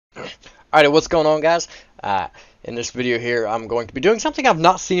Alright, what's going on, guys? In this video here, I'm going to be doing something I've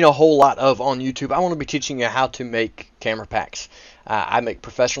not seen a whole lot of on YouTube. I want to be teaching you how to make camera packs. I make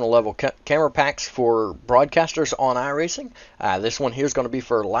professional level camera packs for broadcasters on iRacing. This one here is going to be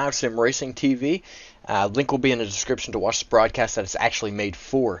for live sim racing TV. Link will be in the description to watch the broadcast that it's actually made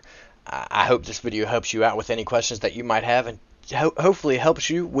for. I hope this video helps you out with any questions that you might have, and hopefully it helps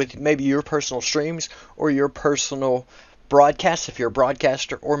you with maybe your personal streams or your personal broadcast if you're a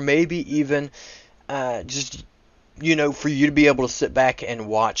broadcaster, or maybe even just, for you to be able to sit back and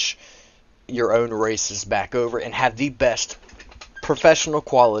watch your own races back over and have the best professional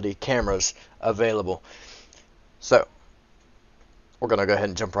quality cameras available. So we're going to go ahead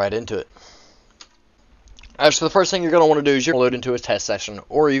and jump right into it. So the first thing you're going to want to do is you're going to load into a test session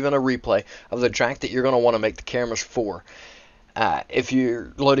or even a replay of the track that you're going to want to make the cameras for. If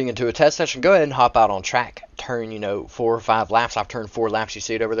you're loading into a test session, go ahead and hop out on track. Turn, 4 or 5 laps. I've turned 4 laps. You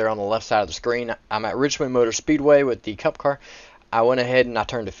see it over there on the left side of the screen. I'm at Richmond Motor Speedway with the Cup car. I went ahead and I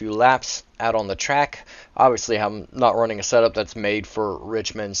turned a few laps out on the track. Obviously, I'm not running a setup that's made for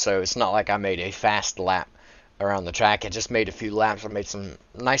Richmond, so it's not like I made a fast lap around the track. I just made a few laps. I made some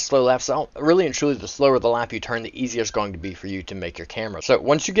nice slow laps. So really and truly, the slower the lap you turn, the easier it's going to be for you to make your camera. So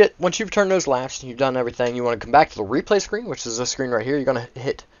once you've turned those laps and you've done everything, you want to come back to the replay screen, which is this screen right here. You're going to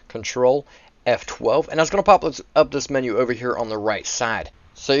hit Control F12, and it's going to pop up this menu over here on the right side.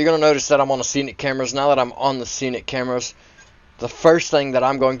 So you're going to notice that I'm on the scenic cameras. Now that I'm on the scenic cameras, the first thing that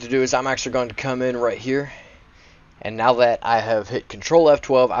I'm going to do is I'm actually going to come in right here. And now that I have hit Control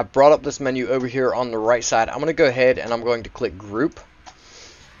F12, I brought up this menu over here on the right side. I'm going to go ahead and I'm going to click Group.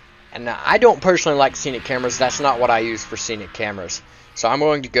 And now I don't personally like scenic cameras. That's not what I use for scenic cameras. So I'm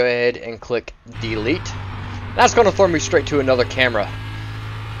going to go ahead and click Delete. That's going to throw me straight to another camera.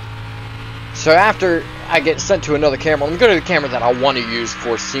 So after I get sent to another camera, I'm going to the camera that I want to use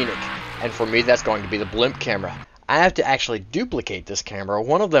for scenic. And for me, that's going to be the blimp camera. I have to actually duplicate this camera.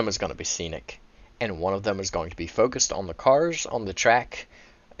 One of them is going to be scenic, and one of them is going to be focused on the cars on the track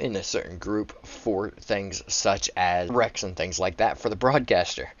in a certain group for things such as wrecks and things like that for the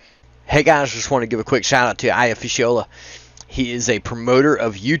broadcaster. Hey guys, just want to give a quick shout out to iRacing. He is a promoter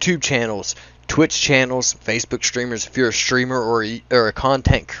of YouTube channels, Twitch channels, Facebook streamers. If you're a streamer or a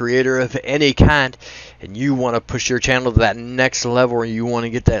content creator of any kind and you want to push your channel to that next level, or you want to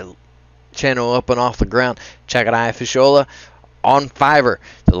get that channel up and off the ground, check out iRacing on Fiverr.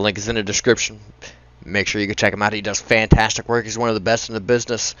 The link is in the description. Make sure you go check him out. He does fantastic work. He's one of the best in the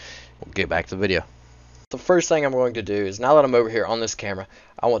business. We'll get back to the video. The first thing I'm going to do is, now that I'm over here on this camera,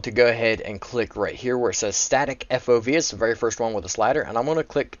 I want to go ahead and click right here where it says Static FOV. It's the very first one with a slider, and I'm going to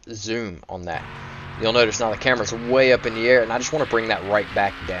click Zoom on that. You'll notice now the camera's way up in the air, and I just want to bring that right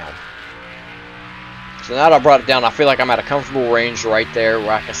back down. So now that I brought it down, I feel like I'm at a comfortable range right there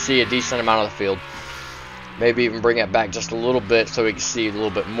where I can see a decent amount of the field. Maybe even bring it back just a little bit so we can see a little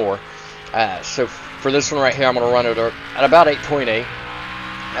bit more. So for this one right here, I'm going to run it at about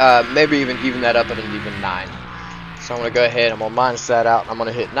 8.8. Maybe even that up at an even 9. So I'm going to go ahead, I'm going to minus that out, and I'm going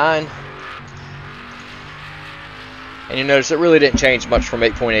to hit 9. And you notice it really didn't change much from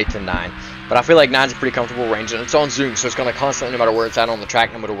 8.8 to 9. But I feel like 9 is a pretty comfortable range, and it's on zoom, so it's going to constantly, no matter where it's at on the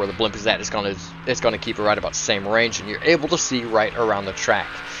track, no matter where the blimp is at, it's going to keep it right about the same range, and you're able to see right around the track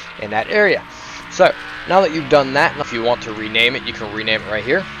in that area. So now that you've done that, if you want to rename it, you can rename it right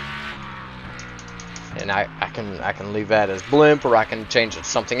here. And I can leave that as blimp, or I can change it to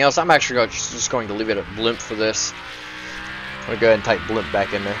something else. I'm actually just going to leave it at blimp for this. I'm going to go ahead and type blimp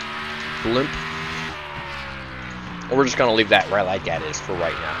back in there. Blimp. And we're just going to leave that right like that is for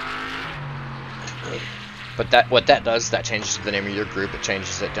right now. But what that does, that changes the name of your group. It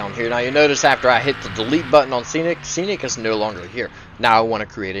changes it down here. Now you notice after I hit the delete button on scenic, scenic is no longer here. Now I want to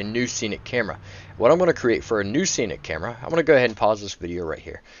create a new scenic camera. What I'm going to create for a new scenic camera, I'm going to go ahead and pause this video right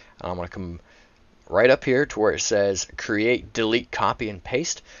here. And I'm going to come right up here to where it says create, delete, copy, and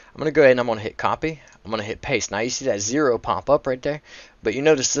paste. I'm going to go ahead and I'm going to hit copy. I'm going to hit paste. Now you see that 0 pop up right there, but you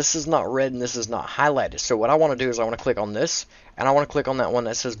notice this is not red and this is not highlighted. So what I want to do is I want to click on this, and I want to click on that one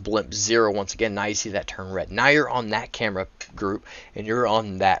that says blimp 0 once again. Now you see that turn red. Now you're on that camera group and you're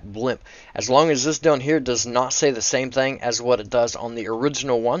on that blimp. As long as this down here does not say the same thing as what it does on the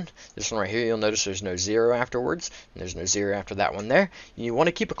original one, this one right here, you'll notice there's no 0 afterwards, and there's no 0 after that one there. You want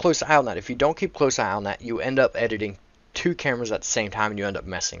to keep a close eye on that. If you don't keep a close eye on that, you end up editing 2 cameras at the same time and you end up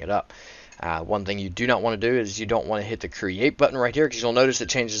messing it up. One thing you do not want to do is you don't want to hit the create button right here, because you'll notice it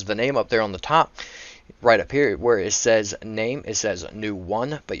changes the name up there on the top. Right up here where it says name, it says new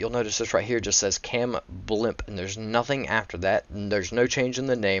one, but you'll notice this right here just says cam blimp, and there's nothing after that, and there's no change in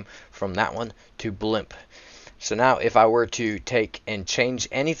the name from that one to blimp. So now if I were to take and change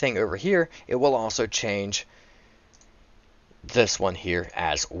anything over here, it will also change this one here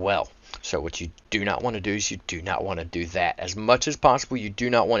as well. So what you do not want to do is you do not want to do that. As much as possible, you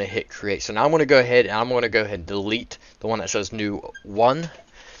do not want to hit create. So now I'm going to go ahead and delete the one that says new 1.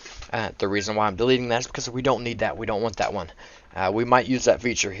 The reason why I'm deleting that is because we don't need that. We don't want that one. We might use that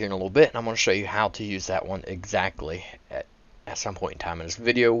feature here in a little bit, and I'm going to show you how to use that one exactly at some point in time in this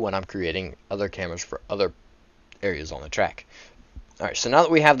video when I'm creating other cameras for other areas on the track. Alright, so now that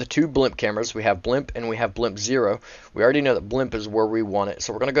we have the two blimp cameras, we have blimp and we have blimp 0. We already know that blimp is where we want it,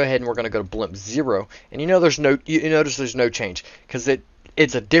 so we're going to go ahead and we're going to go to blimp 0. And you notice there's no change because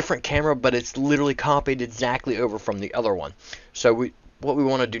it's a different camera, but it's literally copied exactly over from the other one. So what we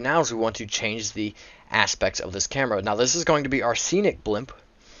want to do now is we want to change the aspects of this camera. Now this is going to be our scenic blimp.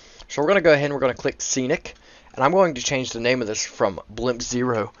 So we're going to go ahead and we're going to click scenic, and I'm going to change the name of this from blimp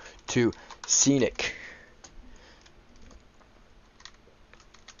 0 to scenic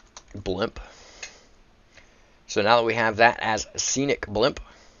blimp. So now that we have that as scenic blimp,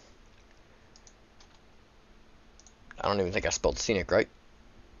 I don't even think I spelled scenic right.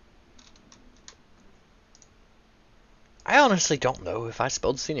 I honestly don't know if I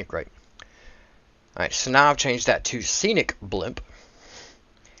spelled scenic right. Alright, so now I've changed that to scenic blimp.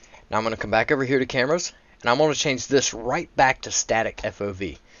 Now I'm going to come back over here to cameras, and I'm going to change this right back to static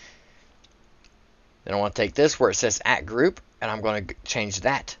FOV. Then I want to take this where it says at group, and I'm going to change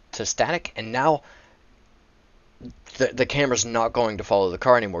that to static, and now the camera's not going to follow the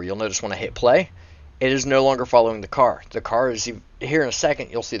car anymore. You'll notice when I hit play, it is no longer following the car. The car is here in a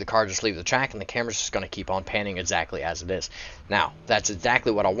second. You'll see the car just leave the track, and the camera's just going to keep on panning exactly as it is. Now, that's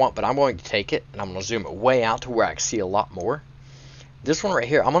exactly what I want, but I'm going to take it, and I'm going to zoom it way out to where I can see a lot more. This one right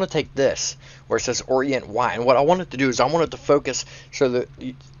here, I'm going to take this where it says orient Y, and what I want it to do is I want it to focus so that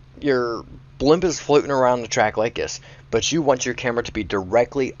your blimp is floating around the track like this, but you want your camera to be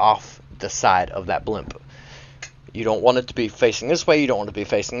directly off the side of that blimp. You don't want it to be facing this way, you don't want it to be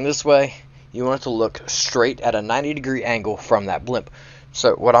facing this way. You want it to look straight at a 90-degree angle from that blimp.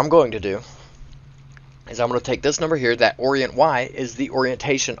 So what I'm going to do is I'm going to take this number here, that orient Y is the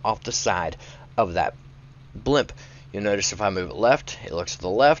orientation off the side of that blimp. You'll notice if I move it left, it looks to the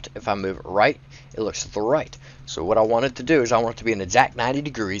left. If I move it right, it looks to the right. So what I want it to do is I want it to be an exact 90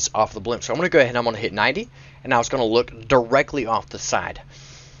 degrees off the blimp. So I'm going to go ahead and I'm going to hit 90, and now it's going to look directly off the side.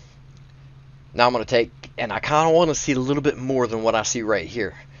 Now I'm going to take, and I kind of want to see a little bit more than what I see right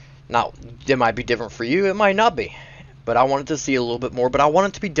here. Now, it might be different for you, it might not be. But I want it to see a little bit more, but I want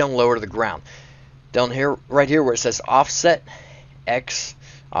it to be down lower to the ground. Down here, right here where it says offset X,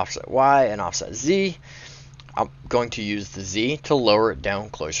 offset Y, and offset Z, I'm going to use the Z to lower it down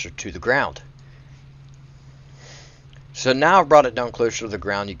closer to the ground. So now I've brought it down closer to the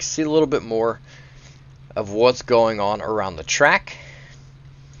ground. You can see a little bit more of what's going on around the track.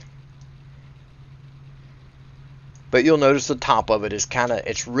 But you'll notice the top of it is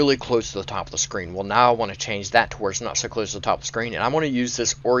it's really close to the top of the screen. Well, now I want to change that to where it's not so close to the top of the screen, and I'm going to use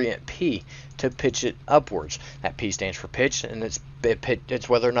this Orient P to pitch it upwards. That P stands for pitch, and it's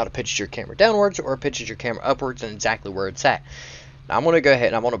whether or not it pitches your camera downwards or it pitches your camera upwards and exactly where it's at. Now I'm going to go ahead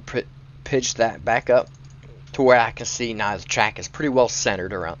and I'm going to pitch that back up to where I can see now the track is pretty well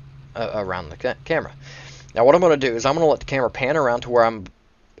centered around the camera. Now what I'm going to do is I'm going to let the camera pan around to where I'm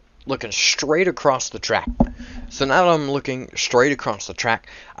looking straight across the track. So now that I'm looking straight across the track,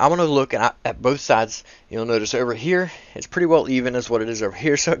 I'm going to look at both sides. You'll notice over here, it's pretty well even as what it is over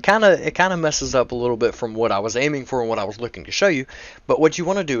here. So it kind of messes up a little bit from what I was aiming for and what I was looking to show you. But what you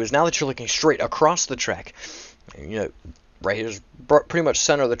want to do is now that you're looking straight across the track, you know, right here is pretty much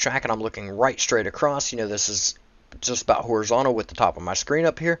center of the track, and I'm looking right straight across. You know, this is just about horizontal with the top of my screen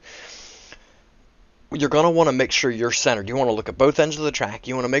up here. You're going to want to make sure you're centered. You want to look at both ends of the track.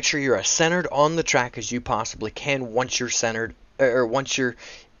 You want to make sure you're as centered on the track as you possibly can once you're centered, or once you're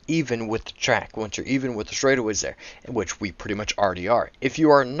even with the track, once you're even with the straightaways there, which we pretty much already are. If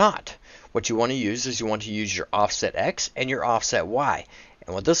you are not, what you want to use is you want to use your offset X and your offset Y.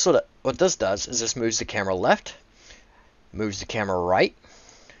 And what this does is this moves the camera left, moves the camera right,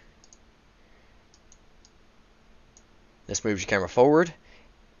 this moves your camera forward,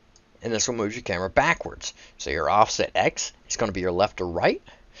 and this will move your camera backwards. So your offset X is going to be your left or right.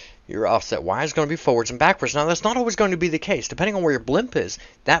 Your offset Y is going to be forwards and backwards. Now that's not always going to be the case. Depending on where your blimp is,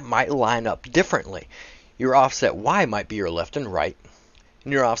 that might line up differently. Your offset Y might be your left and right,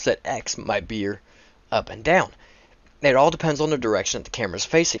 and your offset X might be your up and down. It all depends on the direction that the camera is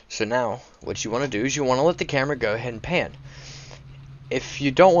facing. So now what you want to do is you want to let the camera go ahead and pan. If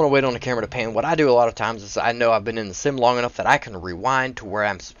you don't want to wait on the camera to pan, what I do a lot of times is I know I've been in the sim long enough that I can rewind to where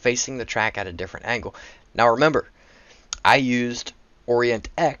I'm facing the track at a different angle. Now remember, I used Orient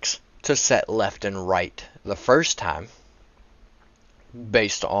X to set left and right the first time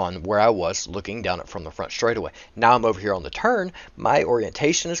based on where I was looking down it from the front straightaway. Now I'm over here on the turn, my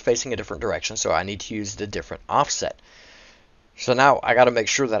orientation is facing a different direction, so I need to use the different offset. So now I got to make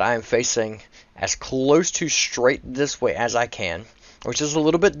sure that I am facing as close to straight this way as I can, which is a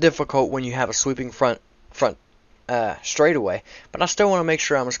little bit difficult when you have a sweeping front straightaway, but I still want to make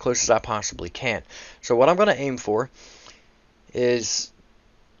sure I'm as close as I possibly can. So what I'm going to aim for is,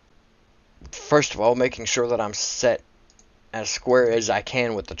 first of all, making sure that I'm set as square as I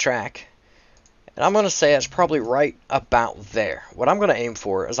can with the track. And I'm going to say it's probably right about there. What I'm going to aim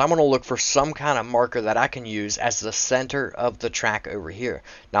for is I'm going to look for some kind of marker that I can use as the center of the track over here.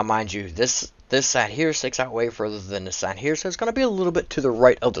 Now mind you, this side here sticks out way further than this side here, so it's going to be a little bit to the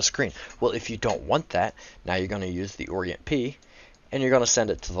right of the screen. Well, if you don't want that, now you're going to use the Orient P, and you're going to send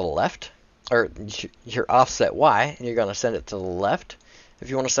it to the left, or your offset Y, and you're going to send it to the left if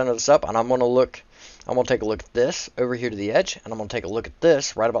you want to center this up. And I'm going to take a look at this over here to the edge, and I'm going to take a look at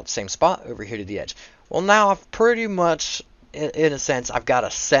this right about the same spot over here to the edge. Well, now I've pretty much, in a sense, I've got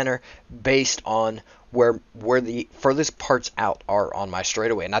a center based on where the furthest parts out are on my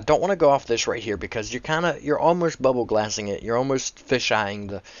straightaway. And I don't want to go off this right here because you're almost bubble glassing it. You're almost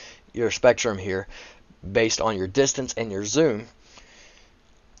fisheyeing your spectrum here based on your distance and your zoom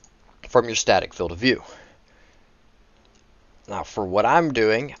from your static field of view. Now for what I'm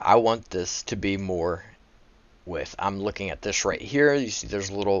doing, I want this to be more with, I'm looking at this right here. You see there's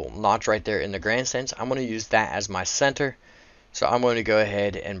a little notch right there in the grandstands. I'm going to use that as my center. So I'm going to go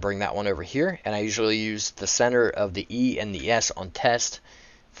ahead and bring that one over here. And I usually use the center of the E and the S on test.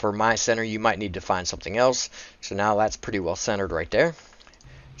 For my center, you might need to find something else. So now that's pretty well centered right there.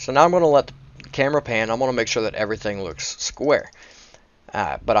 So now I'm going to let the camera pan. I'm going to make sure that everything looks square.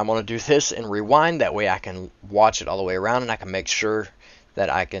 But I'm going to do this and rewind. That way I can watch it all the way around and I can make sure that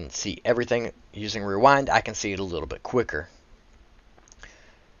I can see everything. Using rewind, I can see it a little bit quicker.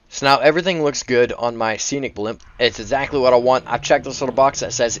 So now everything looks good on my scenic blimp. It's exactly what I want. I've checked this little box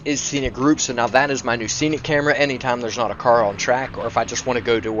that says is scenic group, so now that is my new scenic camera. Anytime there's not a car on track, or if I just want to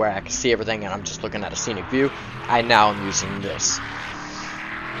go to where I can see everything and I'm just looking at a scenic view, I now am using this.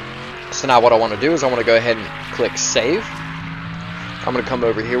 So now what I want to do is I want to go ahead and click save. I'm going to come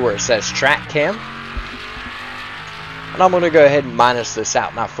over here where it says track cam, and I'm going to go ahead and minus this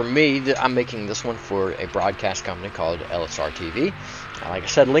out. Now for me, I'm making this one for a broadcast company called LSR TV. Like I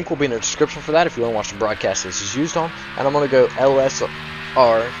said, link will be in the description for that if you want to watch the broadcast this is used on. And I'm going to go LSR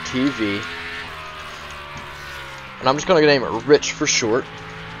TV, and I'm just going to name it Rich for short,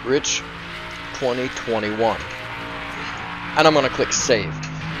 Rich 2021, and I'm going to click save.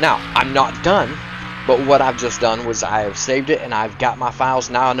 Now I'm not done. But what I've just done was I have saved it and I've got my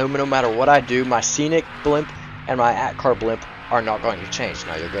files. Now I know no matter what I do, my scenic blimp and my at-car blimp are not going to change.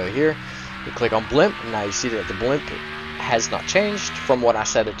 Now you'll go here, you click on blimp, and now you see that the blimp has not changed from what I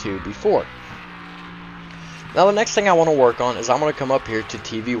set it to before. Now the next thing I want to work on is I'm going to come up here to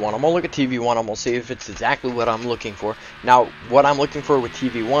TV1. I'm going to look at TV1. I'm going to see if it's exactly what I'm looking for. Now what I'm looking for with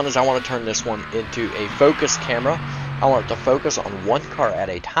TV1 is I want to turn this one into a focus camera. I want it to focus on one car at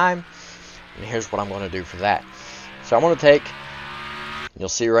a time. And here's what I'm going to do for that. So I'm going to take, you'll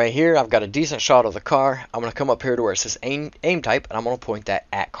see right here, I've got a decent shot of the car. I'm going to come up here to where it says aim type, and I'm going to point that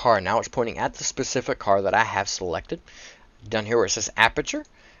at car. Now it's pointing at the specific car that I have selected. Down here where it says aperture,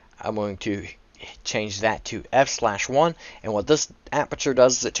 I'm going to change that to f/1, and what this aperture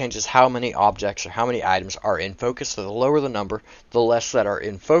does is it changes how many objects or how many items are in focus. So the lower the number, the less that are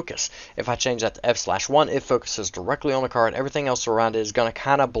in focus. If I change that to f/1, it focuses directly on the car, and everything else around it is going to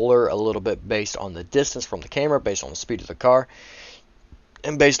kind of blur a little bit based on the distance from the camera, based on the speed of the car,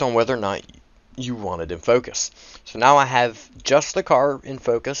 and based on whether or not you want it in focus. So now I have just the car in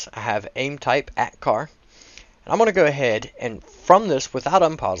focus. I have aim type at car. I'm going to go ahead and from this, without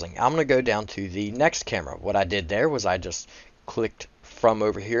unpausing, I'm going to go down to the next camera. What I did there was I just clicked from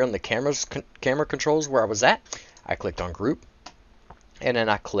over here on the camera controls where I was at. I clicked on group, and then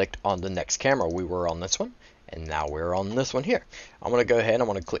I clicked on the next camera. We were on this one, and now we're on this one here. I'm going to go ahead and I'm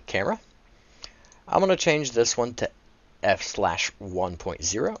going to click camera. I'm going to change this one to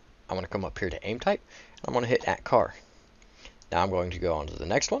f/1.0. I'm going to come up here to aim type. I'm going to hit at car. Now I'm going to go on to the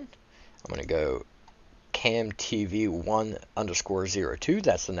next one. I'm going to go cam TV 1_02.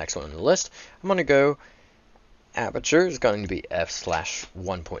 That's the next one on the list. I'm going to go aperture is going to be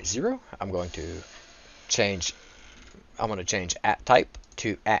f/1.0. I'm going to change at type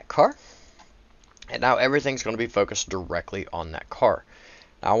to at car, and now everything's going to be focused directly on that car.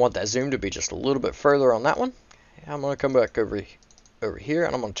 Now I want that zoom to be just a little bit further on that one. I'm going to come back over here,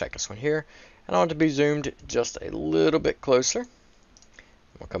 and I'm going to check this one here, and I want it to be zoomed just a little bit closer.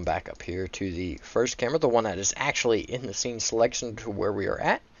 We'll come back up here to the first camera, the one that is actually in the scene selection to where we are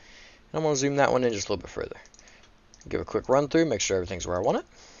at. And I'm going to zoom that one in just a little bit further. Give a quick run through, make sure everything's where I want it.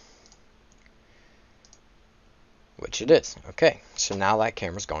 Which it is. Okay, so now that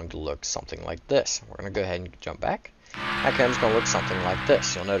camera's going to look something like this. We're going to go ahead and jump back. That camera's going to look something like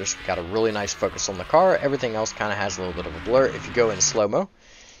this. You'll notice we got a really nice focus on the car. Everything else kind of has a little bit of a blur. If you go in slow-mo,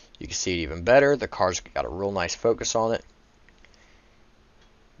 you can see it even better. The car's got a real nice focus on it.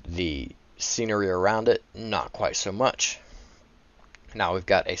 The scenery around it, not quite so much. Now we've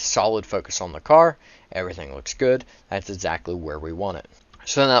got a solid focus on the car. Everything looks good. That's exactly where we want it.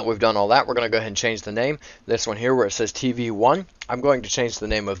 So now that we've done all that, we're going to go ahead and change the name. This one here where it says TV1, I'm going to change the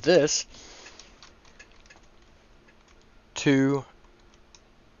name of this to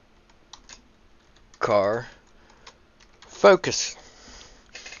Car Focus.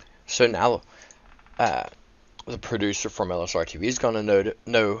 So now the producer from LSR TV is going to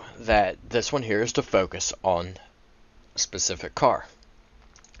know that this one here is to focus on a specific car.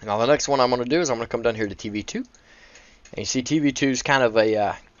 Now the next one I'm going to do is I'm going to come down here to TV2. And you see TV2 is kind of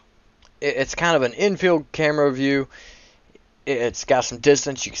a, it's kind of an infield camera view. It's got some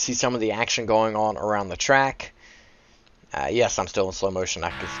distance. You can see some of the action going on around the track. Yes, I'm still in slow motion. I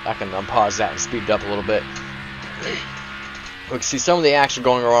can unpause that and speed it up a little bit. We can see some of the action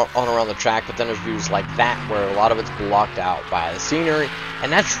going on around the track, but then there's views like that where a lot of it's blocked out by the scenery,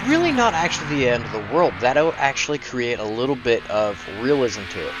 and that's really not actually the end of the world. That'll actually create a little bit of realism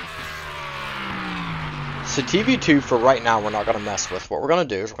to it. So TV2 for right now we're not going to mess with. What we're going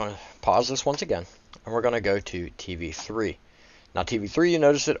to do is we're going to pause this once again, and we're going to go to TV3. Now TV3, you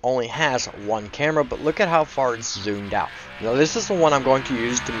notice it only has one camera, but look at how far it's zoomed out. Now this is the one I'm going to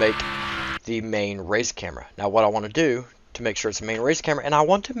use to make the main race camera. Now what I want to do to make sure it's a main race camera, and I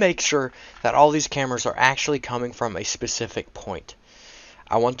want to make sure that all these cameras are actually coming from a specific point.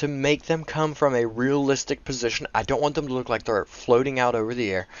 I want to make them come from a realistic position. I don't want them to look like they're floating out over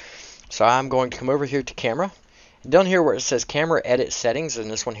the air. So I'm going to come over here to camera. Down here where it says camera edit settings,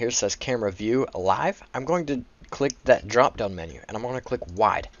 and this one here says camera view live, I'm going to click that drop down menu, and I'm going to click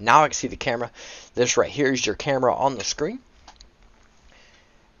wide. Now I can see the camera. This right here is your camera on the screen.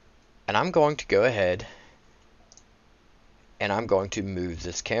 And I'm going to go ahead and I'm going to move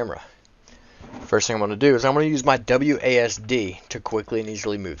this camera. First thing I'm going to do is I'm going to use my WASD to quickly and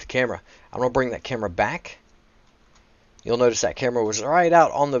easily move the camera. I'm going to bring that camera back. You'll notice that camera was right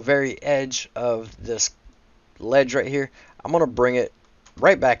out on the very edge of this ledge right here. I'm going to bring it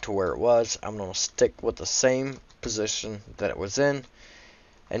right back to where it was. I'm going to stick with the same position that it was in.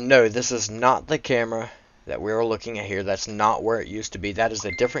 And no, this is not the camera that we are looking at here. That's not where it used to be. That is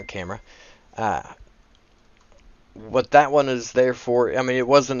a different camera. What that one is there for, I mean, it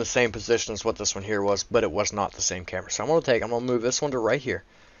was in the same position as what this one here was, but it was not the same camera. So I'm going to move this one to right here,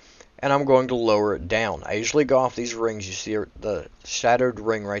 and I'm going to lower it down. I usually go off these rings. You see the shadowed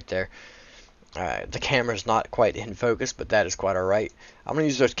ring right there. The camera's not quite in focus, but that is quite alright. I'm going to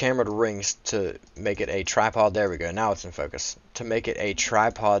use those camera rings to make it a tripod. There we go. Now it's in focus. To make it a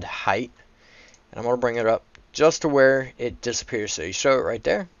tripod height. And I'm going to bring it up just to where it disappears. So you show it right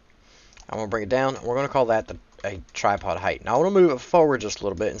there. I'm going to bring it down. And we're going to call that a tripod height. Now I want to move it forward just a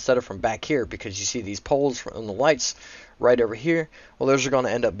little bit instead of from back here, because you see these poles from the lights right over here. Well, those are going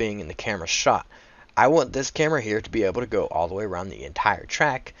to end up being in the camera shot. I want this camera here to be able to go all the way around the entire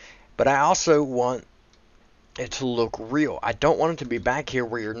track, but I also want it to look real. I don't want it to be back here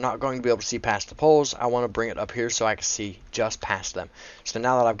where you're not going to be able to see past the poles. I want to bring it up here so I can see just past them. So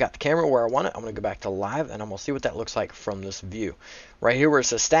now that I've got the camera where I want it, I'm going to go back to live, and I'm going to see what that looks like from this view. Right here where it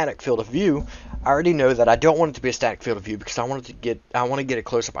says static field of view, I already know that I don't want it to be a static field of view because I want to get it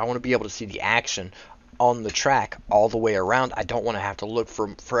close up. I want to be able to see the action on the track all the way around. I don't want to have to look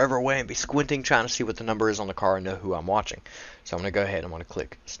from forever away and be squinting trying to see what the number is on the car and know who I'm watching. So I'm going to go ahead and I'm going to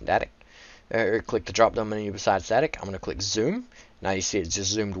click static. Click the drop down menu beside static. I'm going to click zoom. Now you see it's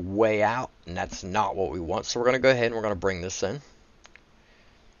just zoomed way out, and that's not what we want. So we're going to go ahead and we're going to bring this in.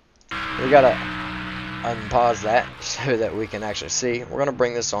 We got to unpause that so that we can actually see. We're going to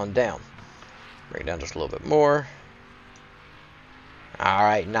bring this on down. Bring it down just a little bit more.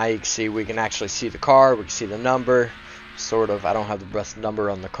 Alright, now you can see we can actually see the car. We can see the number. Sort of. I don't have the best number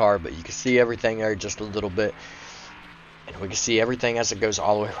on the car, but you can see everything there just a little bit. And we can see everything as it goes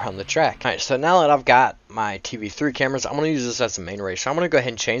all the way around the track. Alright, so now that I've got my TV3 cameras, I'm going to use this as the main race. So I'm going to go ahead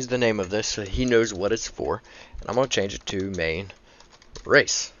and change the name of this so he knows what it's for. And I'm going to change it to main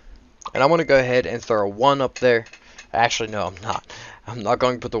race. And I'm going to go ahead and throw a 1 up there. Actually, no, I'm not. I'm not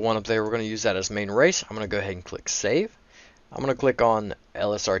going to put the 1 up there. We're going to use that as main race. I'm going to go ahead and click save. I'm going to click on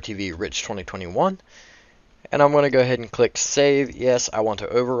LSR-TV Rich 2021, and I'm going to go ahead and click Save. Yes, I want to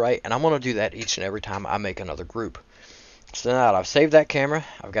overwrite, and I'm going to do that each and every time I make another group. So now that I've saved that camera,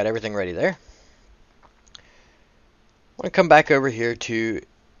 I've got everything ready there. I'm going to come back over here to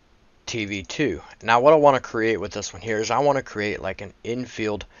TV2. Now what I want to create with this one here is I want to create like an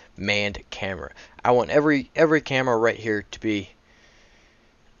infield manned camera. I want every camera right here to be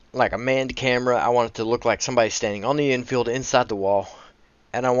like a manned camera. I want it to look like somebody standing on the infield inside the wall,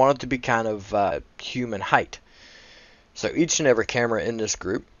 and I want it to be kind of human height. So each and every camera in this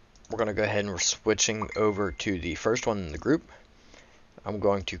group, we're going to go ahead and we're switching over to the first one in the group. I'm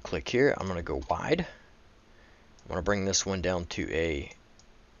going to click here. I'm going to go wide. I'm going to bring this one down to a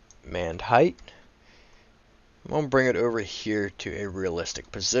manned height. I'm going to bring it over here to a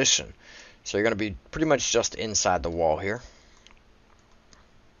realistic position. So you're going to be pretty much just inside the wall here.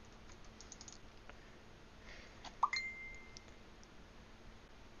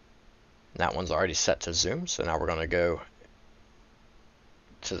 That one's already set to zoom, so now we're going to go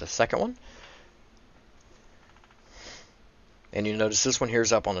to the second one. And you notice this one here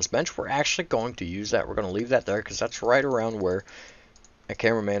is up on this bench. We're actually going to use that. We're going to leave that there because that's right around where a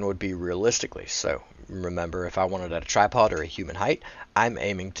cameraman would be realistically. So remember, if I wanted at a tripod or a human height, I'm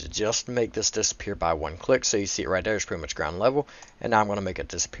aiming to just make this disappear by one click. So you see it right there is pretty much ground level, and now I'm going to make it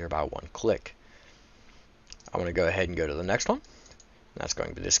disappear by one click. I'm going to go ahead and go to the next one. That's going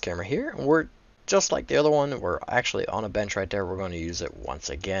to be this camera here, and we're just like the other one, we're actually on a bench right there. We're going to use it once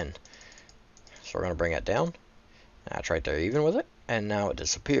again. So we're going to bring it down. That's right there even with it, and now it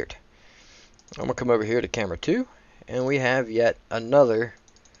disappeared. I'm going to come over here to camera 2, and we have yet another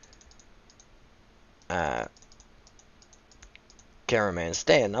cameraman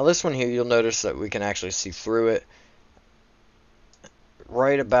stand. Now this one here, you'll notice that we can actually see through it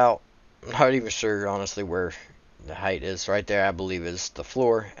right about, I'm not even sure honestly where the height is. Right there I believe is the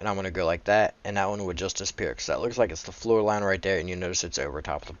floor, and I'm going to go like that, and that one would just disappear because that looks like it's the floor line right there, and you notice it's over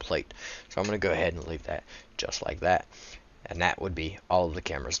top of the plate. So I'm going to go ahead and leave that just like that, and that would be all of the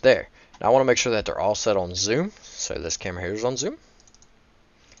cameras there. Now I want to make sure that they're all set on zoom. So this camera here is on zoom,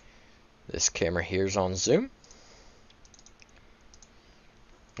 this camera here is on zoom,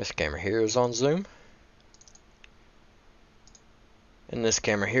 this camera here is on zoom, and this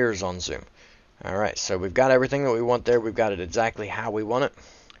camera here is on zoom. Alright, so we've got everything that we want there. We've got it exactly how we want it.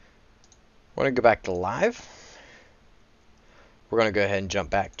 We're going to go back to live. We're going to go ahead and jump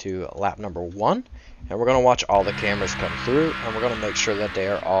back to lap number 1. And we're going to watch all the cameras come through. And we're going to make sure that they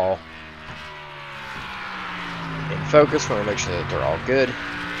are all in focus. We're going to make sure that they're all good.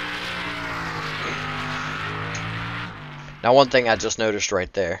 Now one thing I just noticed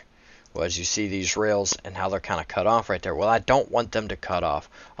right there was you see these rails and how they're kind of cut off right there. Well, I don't want them to cut off.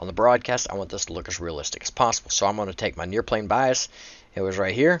 On the broadcast, I want this to look as realistic as possible. So I'm going to take my near plane bias, it was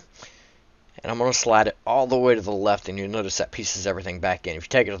right here, and I'm going to slide it all the way to the left, and you'll notice that pieces everything back in. If you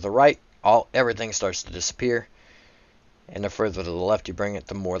take it to the right, everything starts to disappear, and the further to the left you bring it,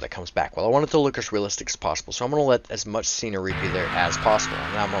 the more that comes back. Well, I want it to look as realistic as possible, so I'm going to let as much scenery be there as possible.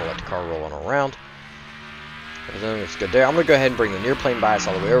 Now I'm going to let the car roll on around. Everything looks good there. I'm going to go ahead and bring the near plane bias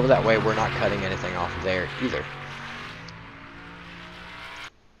all the way over. That way we're not cutting anything off there either.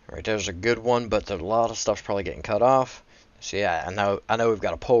 Alright, there's a good one, but a lot of stuff's probably getting cut off. So yeah, I know we've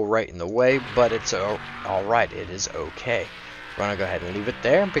got a pole right in the way, but it's alright. It is okay. We're going to go ahead and leave it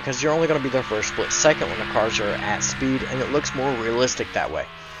there because you're only going to be there for a split second when the cars are at speed, and it looks more realistic that way.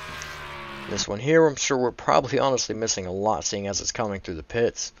 This one here, I'm sure we're probably honestly missing a lot, seeing as it's coming through the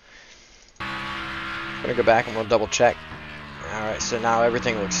pits. I'm going to go back and we'll double check. Alright, so now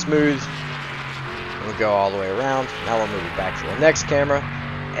everything looks smooth. We'll go all the way around. Now we'll move it back to the next camera.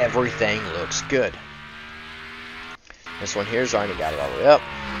 Everything looks good. This one here's already got it all the way up.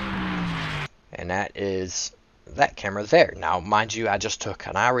 And that is that camera there. Now, mind you, I just took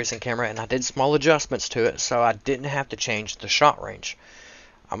an iRacing camera and I did small adjustments to it, so I didn't have to change the shot range.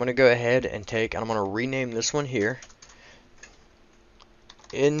 I'm going to go ahead and I'm going to rename this one here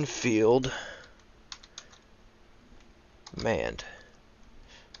Infield Manned.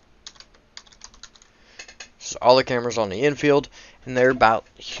 So all the cameras on the infield, and they're about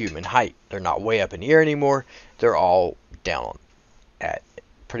human height. They're not way up in the air anymore. They're all down at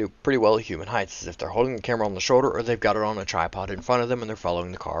pretty well human heights, as if they're holding the camera on the shoulder or they've got it on a tripod in front of them and they're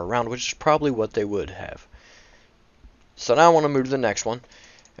following the car around, which is probably what they would have. So now I want to move to the next one,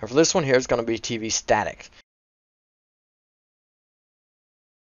 and for this one here, it's going to be TV static.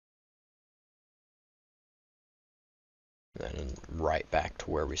 Then right back to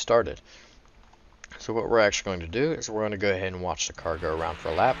where we started. So what we're actually going to do is we're going to go ahead and watch the car go around for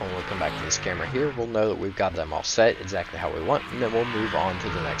a lap, and when we come back to this camera here, we'll know that we've got them all set exactly how we want, and then we'll move on to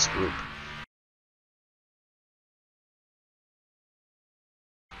the next group.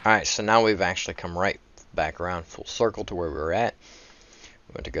 Alright, so now we've actually come right back around full circle to where we were at.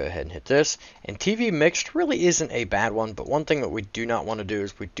 We're going to go ahead and hit this. And TV mixed really isn't a bad one, but one thing that we do not want to do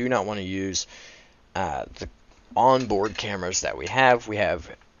is we do not want to use the onboard cameras that we have. We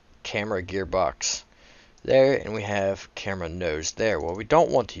have camera gearbox there, and we have camera nose there. Well, we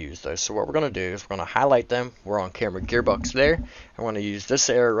don't want to use those, so what we're going to do is we're going to highlight them. We're on camera gearbox there, and we're going to use this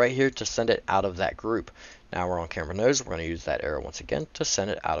arrow right here to send it out of that group. Now we're on camera nose, we're going to use that arrow once again to send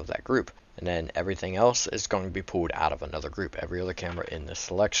it out of that group. And then everything else is going to be pulled out of another group, every other camera in this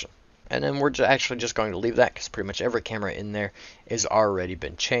selection. And then we're actually just going to leave that because pretty much every camera in there is already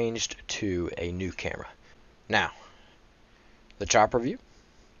been changed to a new camera. Now, the chopper view.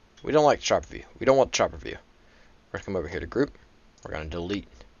 We don't like the chopper view. We don't want the chopper view. We're going to come over here to group. We're going to delete.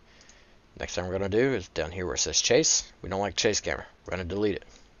 Next thing we're going to do is down here where it says chase. We don't like chase camera. We're going to delete it.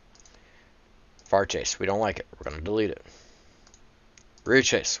 Far chase. We don't like it. We're going to delete it. Rear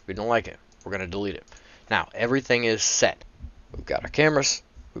chase. We don't like it. We're going to delete it. Now, everything is set. We've got our cameras.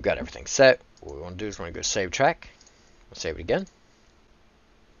 We've got everything set. What we want to do is we're going to go save track. We'll save it again.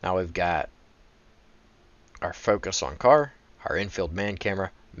 Now we've got our focus on car, our infield man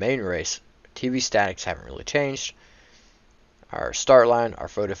camera, main race, TV statics haven't really changed. Our start line, our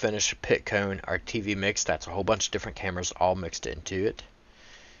photo finish, pit cone, our TV mix, that's a whole bunch of different cameras all mixed into it.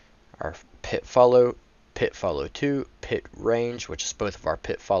 Our pit follow 2, pit range, which is both of our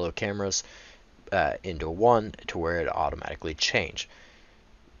pit follow cameras into one to where it automatically change.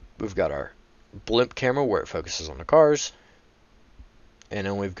 We've got our blimp camera where it focuses on the cars, and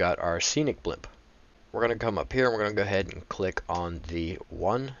then we've got our scenic blimp. We're going to come up here and we're going to go ahead and click on the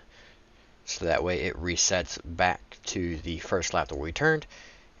 1, so that way it resets back to the first lap that we turned.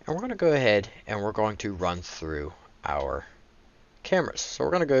 And we're going to go ahead and we're going to run through our cameras. So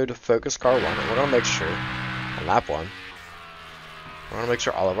we're going to go to focus car 1, and we're going to make sure on lap 1, we're going to make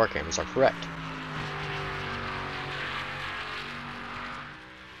sure all of our cameras are correct.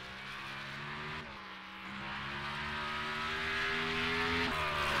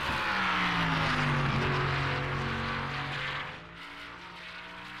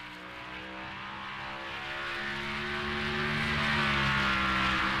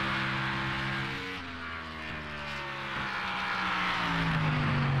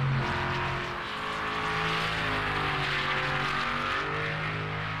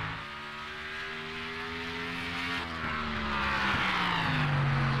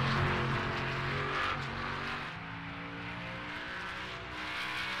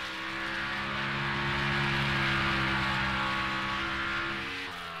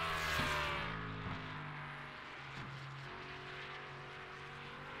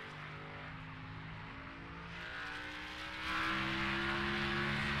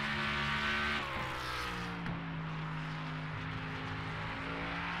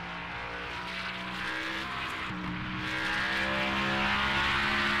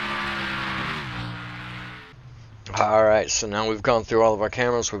 Alright, so now we've gone through all of our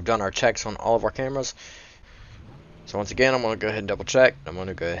cameras. We've done our checks on all of our cameras. So once again, I'm going to go ahead and double check. I'm going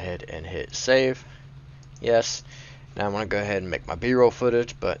to go ahead and hit save. Yes. Now I'm going to go ahead and make my B-roll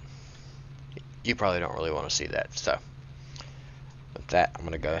footage, but you probably don't really want to see that. So with that, I'm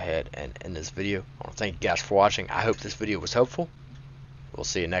going to go ahead and end this video. I want to thank you guys for watching. I hope this video was helpful. We'll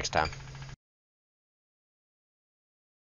see you next time.